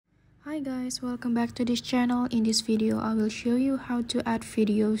Hi guys, welcome back to this channel. In this video, I will show you how to add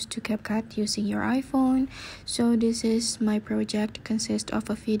videos to Capcut using your iPhone. So this is my project, consists of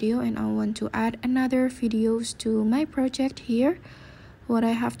a video, and I want to add another videos to my project here. What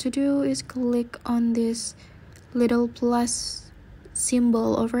I have to do is click on this little plus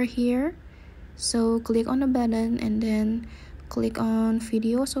symbol over here. So click on the button and then click on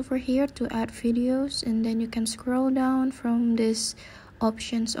videos over here to add videos, and then you can scroll down from this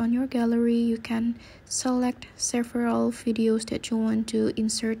options on your gallery. You can select several videos that you want to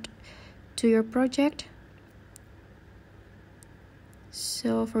insert to your project.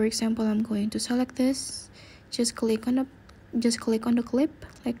 So for example, I'm going to select this. Just click on the clip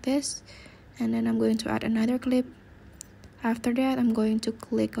like this, and then I'm going to add another clip. After that, I'm going to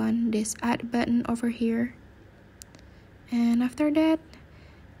click on this add button over here, and after that,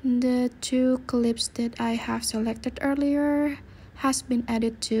 the two clips that I have selected earlier has been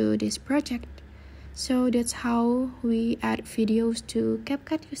added to this project. So that's how we add videos to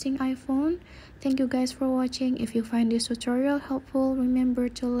Capcut using iPhone. Thank you guys for watching. If you find this tutorial helpful, remember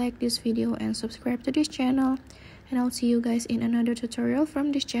to like this video and subscribe to this channel, and I'll see you guys in another tutorial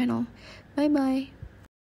from this channel. Bye bye.